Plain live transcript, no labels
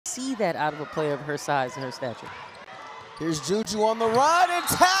see that out of a player of her size and her stature. Here's Juju on the run, and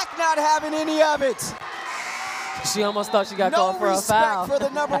Tack not having any of it. She almost thought she got called for a foul. No respect for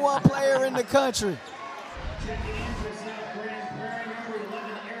the #1 player in the country.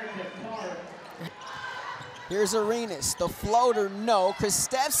 Here's Arenas, the floater, no.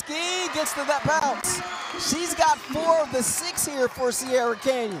 Kristevsky gets to that bounce. She's got 4 of the 6 here for Sierra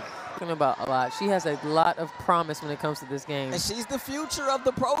Canyon. Talking about a lot. She has a lot of promise when it comes to this game. And she's the future of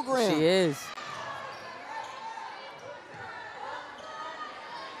the program. She is.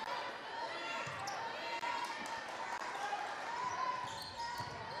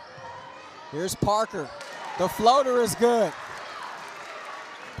 Here's Parker. The floater is good.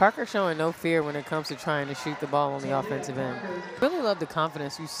 Parker showing no fear when it comes to trying to shoot the ball on the offensive end. Really love the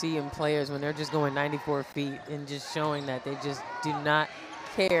confidence you see in players when they're just going 94 feet and just showing that they just do not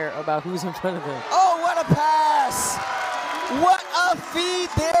care about who's in front of them. Oh, what a pass! What a feed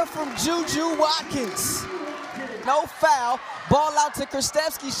there from Juju Watkins. No foul. Ball out to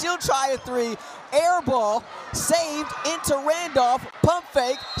Kristevsky. She'll try a 3. Air ball. Saved into Randolph. Pump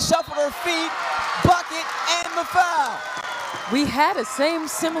fake. Shuffled her feet. Bucket and the foul. We had a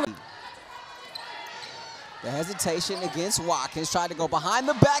similar. The hesitation against Watkins. Tried to go behind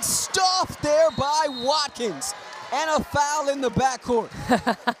the back. Stuffed there by Watkins. And a foul in the backcourt.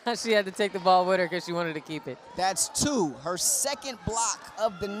 She had to take the ball with her because she wanted to keep it. That's 2. Her 2nd block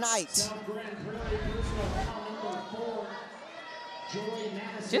of the night.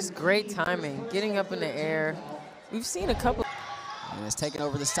 Just great timing, getting up in the air. We've seen a couple. And it's taken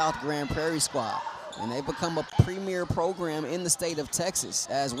over the South Grand Prairie squad. And they've become a premier program in the state of Texas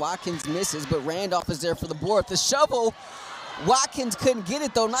as Watkins misses, but Randolph is there for the board. The shovel, Watkins couldn't get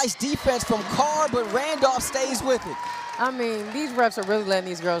it though. Nice defense from Carr, but Randolph stays with it. I mean, these refs are really letting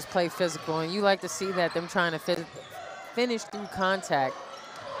these girls play physical, and you like to see that, them trying to finish through contact.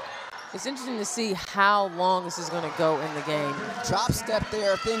 It's interesting to see how long this is going to go in the game. Drop step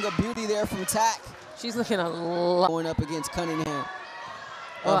there, a thing of beauty there from Tack. She's looking a lot. Going up against Cunningham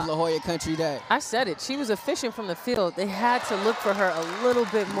of La Jolla Country Day. I said it. She was efficient from the field. They had to look for her a little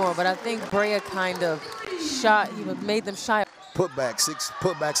bit more, but I think Brea kind of made them shy. Putback, 6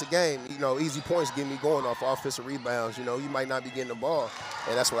 putbacks a game. You know, easy points get me going off offensive rebounds. You know, you might not be getting the ball.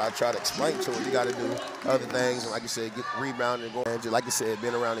 And that's what I try to explain to her. You got to do other things. And like you said, get rebounding and going. And just like you said,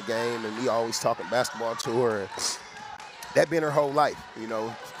 been around the game and me always talking basketball to her. And that been her whole life, you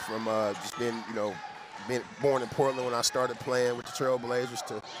know, from just being, you know, being born in Portland when I started playing with the Trailblazers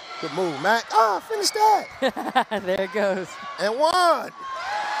to good move, Mac. Ah, finish that. There it goes. And 1.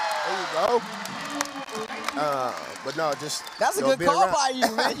 There you go. But no, just that's a good call by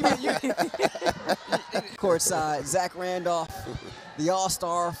you, man. Courtside, Zach Randolph, the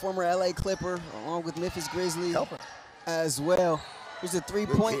All-Star, former LA Clipper, along with Memphis Grizzly as well. Here's a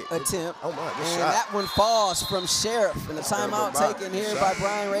 3-point attempt. Oh my, good and shot. That one falls from Sheriff. And the timeout taken here by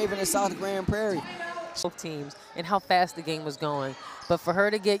Brian Raven in South Grand Prairie. Both teams and how fast the game was going. But for her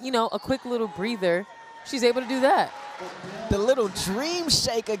to get, you know, a quick little breather, she's able to do that. The little dream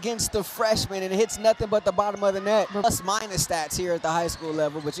shake against the freshman, and it hits nothing but the bottom of the net. Plus-minus stats here at the high school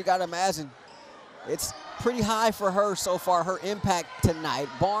level, but you got to imagine it's pretty high for her so far, her impact tonight.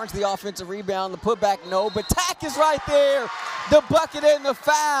 Barnes, the offensive rebound, the putback, no, but Tack is right there. The bucket and the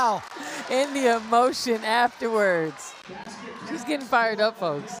foul. And the emotion afterwards. She's getting fired up,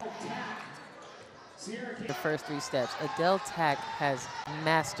 folks. The first 3 steps. Adele Tack has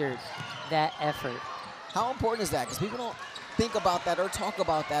mastered that effort. How important is that? Because people don't think about that or talk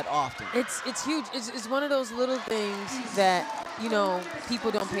about that often. It's huge. It's one of those little things that, you know,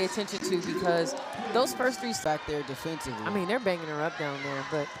 people don't pay attention to because those first 3 steps back there defensively. I mean, they're banging her up down there,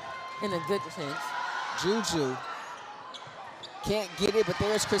 but in a good sense. Juju can't get it, but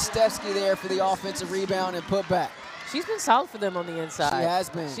there's Kristevsky there for the offensive rebound and putback. She's been solid for them on the inside. She has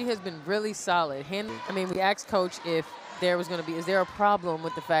been. She has been really solid. I mean, we asked Coach if there was going to be, is there a problem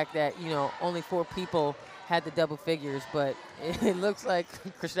with the fact that, you know, only 4 people had the double figures, but it looks like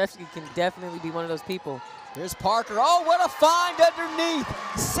Kristevsky can definitely be one of those people. Here's Parker. Oh, what a find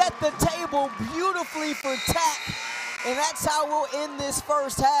underneath. Set the table beautifully for Tack, and that's how we'll end this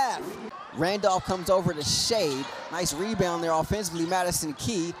first half. Randolph comes over to shade. Nice rebound there offensively, Madison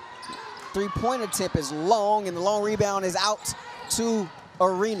Key. 3-point attempt is long, and the long rebound is out to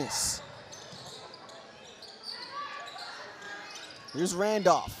Arenas. Here's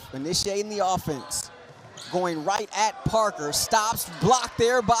Randolph initiating the offense. Going right at Parker. Stops, blocked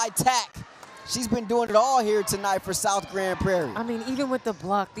there by Tack. She's been doing it all here tonight for South Grand Prairie. I mean, even with the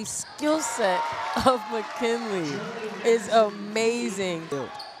block, the skill set of McKinley is amazing.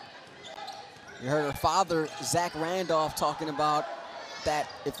 You heard her father, Zach Randolph, talking about that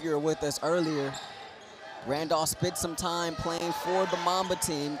if you were with us earlier. Randolph spent some time playing for the Mamba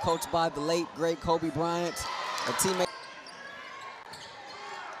team, coached by the late, great Kobe Bryant, a teammate.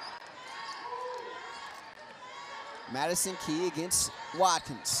 Madison Key against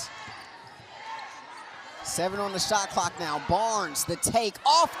Watkins. 7 on the shot clock now. Barnes, the take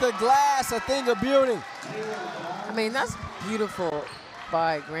off the glass, a thing of beauty. I mean, that's beautiful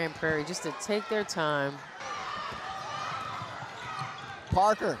by Grand Prairie, just to take their time.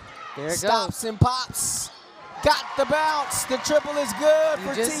 Parker There it stops and pops. Got the bounce. The triple is good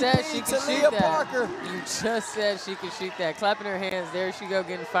for TP to Leah Parker. You just said she could shoot that. Clapping her hands. There she go,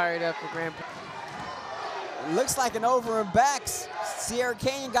 getting fired up for Grand Prairie. Looks like an over and back. Sierra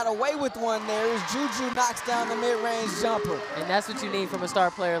Canyon got away with one there as Juju knocks down the mid-range jumper. And that's what you need from a star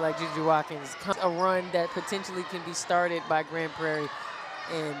player like Juju Watkins. A run that potentially can be started by Grand Prairie.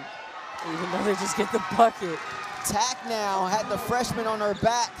 And even though they just get the bucket. Tack now had the freshman on her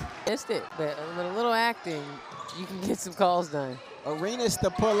back. Missed it, but with a little acting, you can get some calls done. Arenas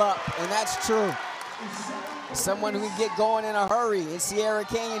to pull up, and that's true. Someone who can get going in a hurry in Sierra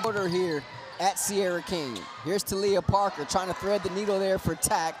Canyon order here at Sierra Canyon. Here's Talia Parker trying to thread the needle there for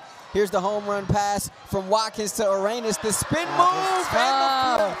Tack. Here's the home run pass from Watkins to Arenas. The spin move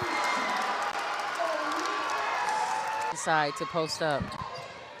and the flip. Inside to post up.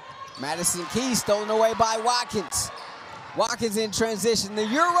 Madison Key stolen away by Watkins. Watkins in transition. The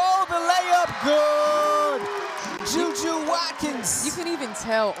Euro, the layup, good. Juju Watkins. You can even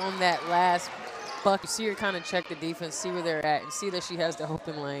tell on that last bucket. You see her kind of check the defense, see where they're at, and see that she has the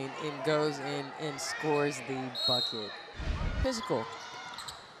open lane and goes in and scores the bucket. Physical.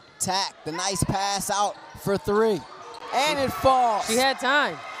 Tack, the nice pass out for 3. And it falls. She had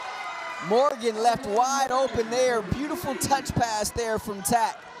time. Morgan left wide open there. Beautiful touch pass there from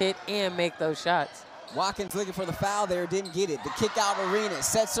Tack. Hit and make those shots. Watkins looking for the foul there, didn't get it. The kick out Arena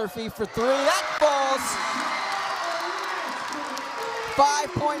sets her feet for 3. That falls.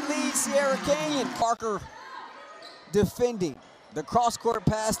 5-point lead, Sierra Canyon. Parker defending. The cross-court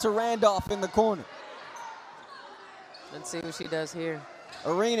pass to Randolph in the corner. Let's see what she does here.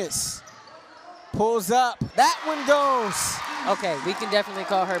 Arenas pulls up. That one goes. Okay, we can definitely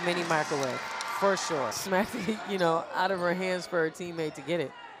call her mini microwave, for sure. Smacked it, out of her hands for her teammate to get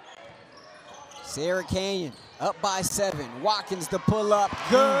it. Sierra Canyon up by 7. Watkins to pull up.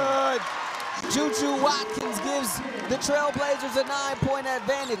 Good. Juju Watkins gives the Trailblazers a 9-point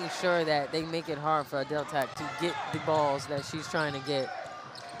advantage. Ensure that they make it hard for Adele Tack to get the balls that she's trying to get.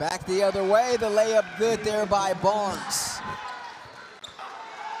 Back the other way, the layup good there by Barnes.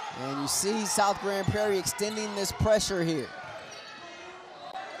 And you see South Grand Prairie extending this pressure here.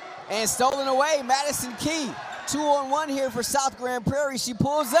 And stolen away, Madison Key. 2-on-1 here for South Grand Prairie. She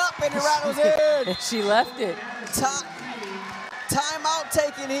pulls up and it rattles in. She left it. Timeout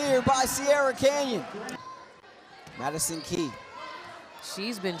taken here by Sierra Canyon. Madison Key.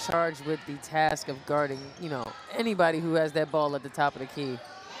 She's been charged with the task of guarding, anybody who has that ball at the top of the key.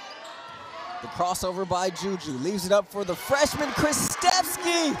 The crossover by Juju leaves it up for the freshman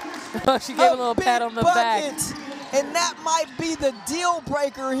Kristevsky. She gave a little pat on the back. And that might be the deal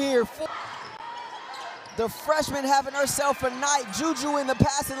breaker here. The freshman having herself a night. Juju in the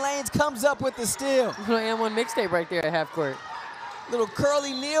passing lanes comes up with the steal. And one mixtape right there at half court. Little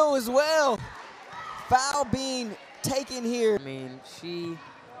Curly Neal as well. Foul being taken here. I mean, she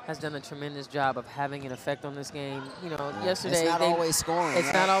has done a tremendous job of having an effect on this game. Yesterday. It's not always scoring.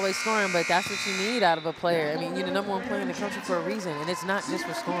 It's not always scoring, but that's what you need out of a player. I mean, you're the #1 player in the country for a reason, and it's not just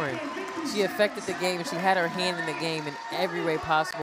for scoring. She affected the game, and she had her hand in the game in every way possible.